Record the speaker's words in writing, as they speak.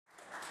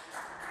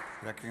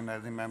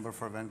Recognize the member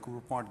for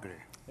Vancouver Port Grey.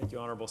 Thank you,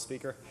 Honourable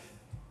Speaker.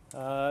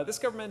 This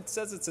government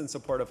says it's in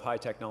support of high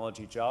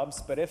technology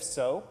jobs, but if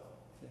so,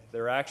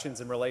 their actions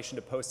in relation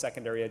to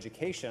post-secondary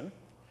education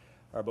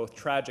are both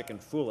tragic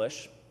and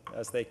foolish,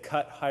 as they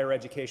cut higher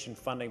education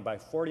funding by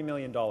 $40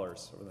 million over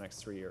the next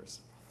 3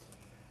 years.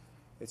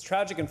 It's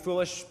tragic and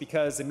foolish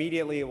because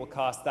immediately it will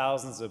cost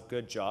thousands of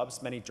good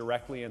jobs, many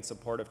directly in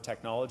support of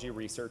technology,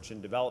 research and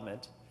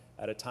development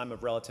at a time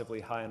of relatively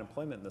high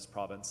unemployment in this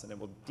province, and it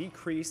will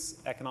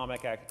decrease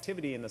economic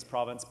activity in this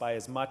province by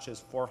as much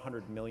as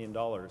 $400 million.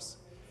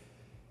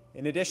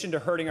 In addition to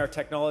hurting our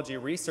technology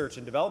research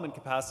and development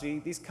capacity,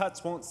 these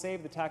cuts won't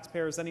save the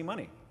taxpayers any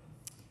money.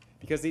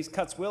 Because these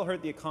cuts will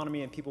hurt the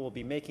economy and people will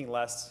be making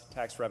less,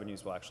 tax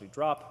revenues will actually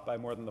drop by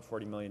more than the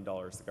 $40 million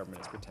the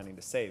government is pretending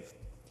to save.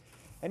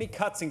 Any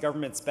cuts in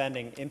government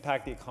spending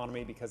impact the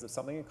economy because of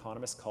something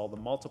economists call the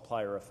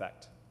multiplier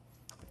effect.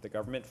 If the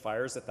government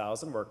fires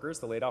 1,000 workers,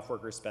 the laid-off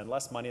workers spend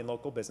less money in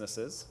local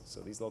businesses,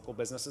 so these local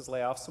businesses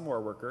lay off some more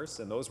workers,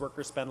 and those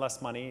workers spend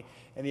less money,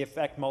 and the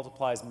effect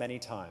multiplies many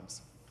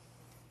times.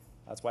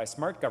 That's why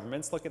smart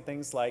governments look at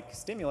things like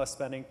stimulus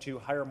spending to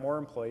hire more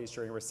employees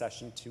during a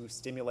recession to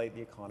stimulate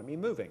the economy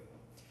moving.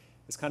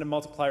 This kind of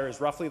multiplier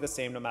is roughly the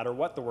same no matter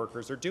what the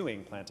workers are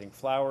doing, planting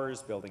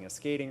flowers, building a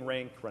skating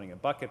rink, running a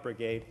bucket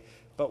brigade.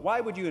 But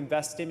why would you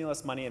invest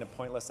stimulus money in a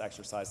pointless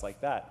exercise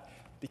like that?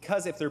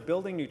 Because if they're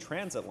building new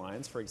transit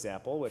lines, for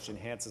example, which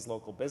enhances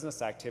local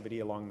business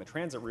activity along the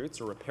transit routes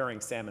or repairing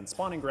salmon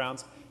spawning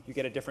grounds, you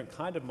get a different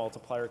kind of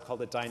multiplier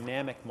called a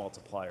dynamic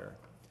multiplier.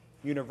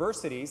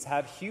 Universities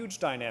have huge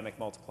dynamic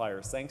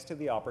multipliers thanks to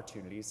the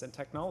opportunities and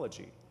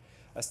technology.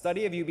 A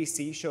study of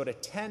UBC showed a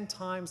 10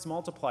 times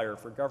multiplier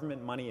for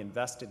government money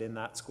invested in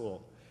that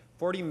school.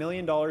 $40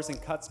 million in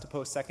cuts to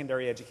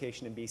post-secondary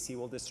education in BC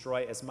will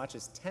destroy as much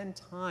as 10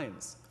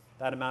 times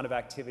that amount of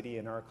activity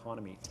in our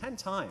economy. 10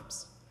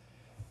 times.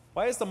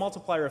 Why is the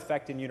multiplier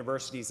effect in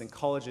universities and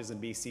colleges in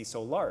BC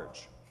so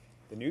large?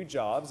 The new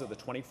jobs of the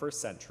 21st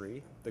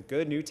century, the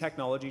good new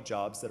technology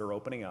jobs that are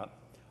opening up,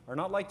 are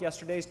not like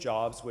yesterday's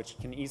jobs which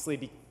can easily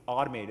be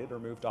automated or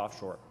moved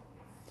offshore.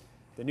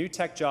 The new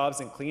tech jobs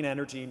in clean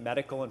energy,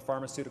 medical and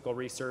pharmaceutical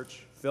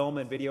research, film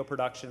and video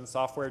production,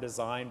 software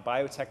design,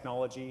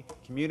 biotechnology,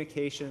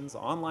 communications,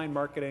 online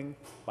marketing,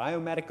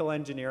 biomedical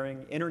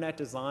engineering, internet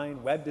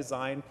design, web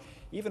design,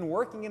 even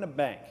working in a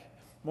bank.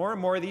 More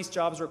and more of these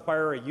jobs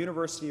require a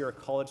university or a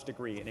college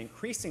degree, and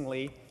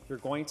increasingly, you're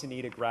going to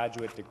need a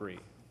graduate degree.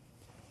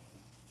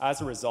 As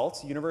a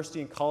result,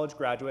 university and college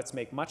graduates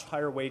make much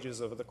higher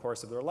wages over the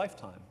course of their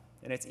lifetime,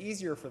 and it's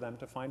easier for them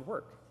to find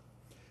work.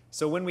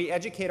 So when we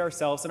educate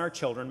ourselves and our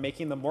children,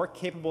 making them more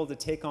capable to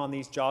take on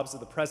these jobs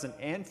of the present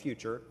and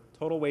future,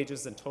 total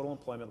wages and total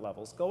employment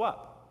levels go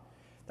up.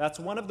 That's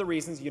one of the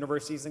reasons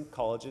universities and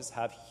colleges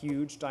have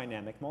huge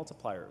dynamic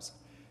multipliers.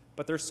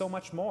 But there's so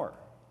much more.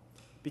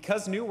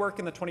 Because new work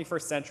in the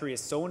 21st century is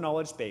so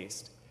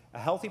knowledge-based, a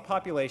healthy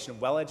population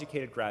of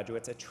well-educated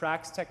graduates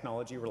attracts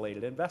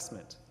technology-related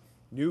investment.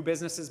 New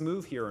businesses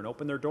move here and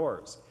open their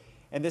doors.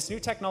 And this new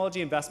technology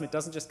investment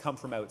doesn't just come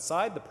from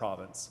outside the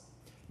province.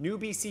 New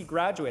BC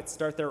graduates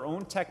start their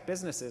own tech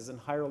businesses and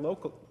hire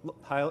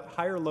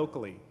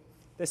locally.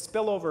 This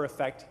spillover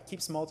effect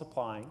keeps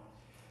multiplying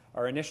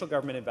our initial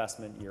government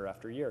investment year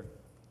after year.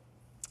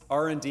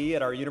 R&D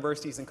at our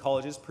universities and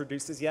colleges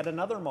produces yet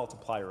another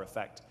multiplier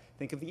effect.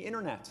 Think of the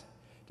internet.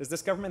 Does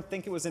this government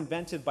think it was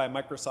invented by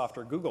Microsoft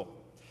or Google?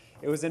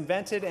 It was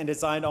invented and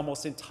designed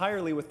almost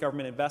entirely with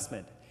government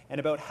investment. And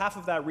about half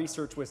of that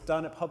research was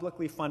done at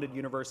publicly funded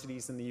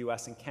universities in the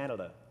US and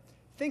Canada.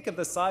 Think of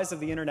the size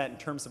of the internet in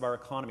terms of our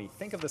economy.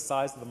 Think of the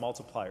size of the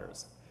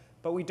multipliers.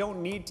 But we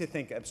don't need to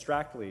think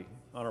abstractly,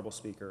 Honourable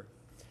Speaker.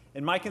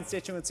 In my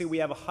constituency, we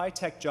have a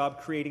high-tech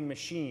job-creating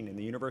machine in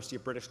the University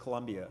of British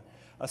Columbia,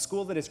 a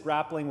school that is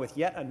grappling with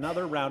yet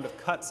another round of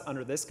cuts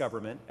under this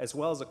government, as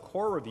well as a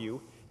core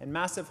review and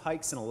massive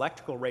hikes in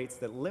electrical rates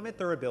that limit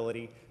their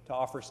ability to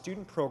offer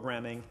student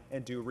programming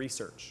and do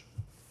research.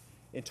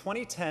 In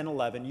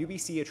 2010-11,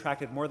 UBC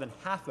attracted more than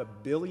 $500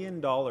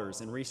 million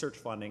in research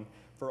funding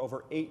for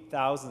over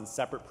 8,000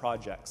 separate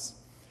projects.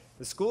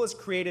 The school has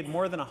created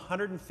more than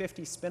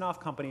 150 spin-off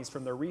companies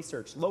from their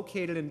research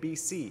located in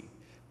BC,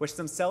 which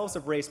themselves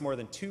have raised more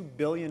than $2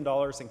 billion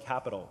in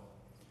capital.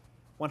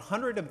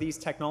 100 of these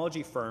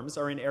technology firms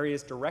are in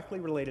areas directly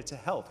related to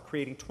health,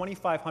 creating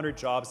 2,500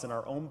 jobs in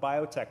our own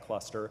biotech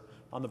cluster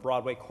on the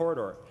Broadway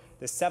corridor,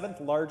 the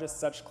 7th largest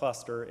such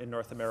cluster in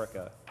North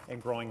America,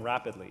 and growing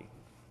rapidly.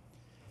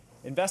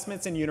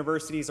 Investments in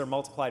universities are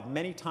multiplied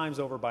many times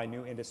over by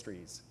new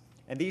industries,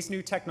 and these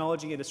new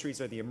technology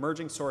industries are the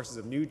emerging sources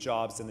of new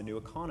jobs in the new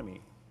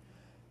economy.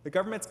 The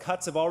government's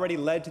cuts have already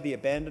led to the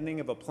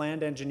abandoning of a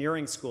planned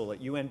engineering school at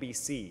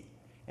UNBC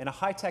and a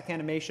high-tech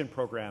animation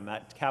program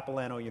at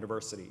Capilano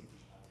University.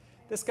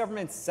 This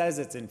government says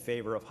it's in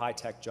favor of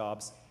high-tech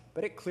jobs,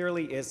 but it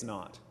clearly is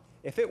not.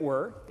 If it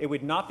were, it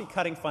would not be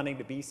cutting funding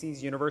to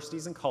BC's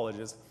universities and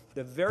colleges,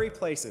 the very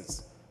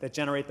places that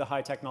generate the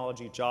high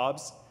technology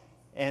jobs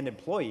and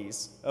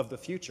employees of the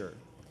future.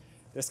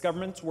 This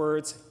government's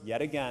words,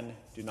 yet again,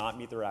 do not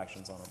meet their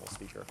actions, Honourable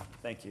Speaker.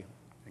 Thank you.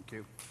 Thank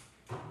you.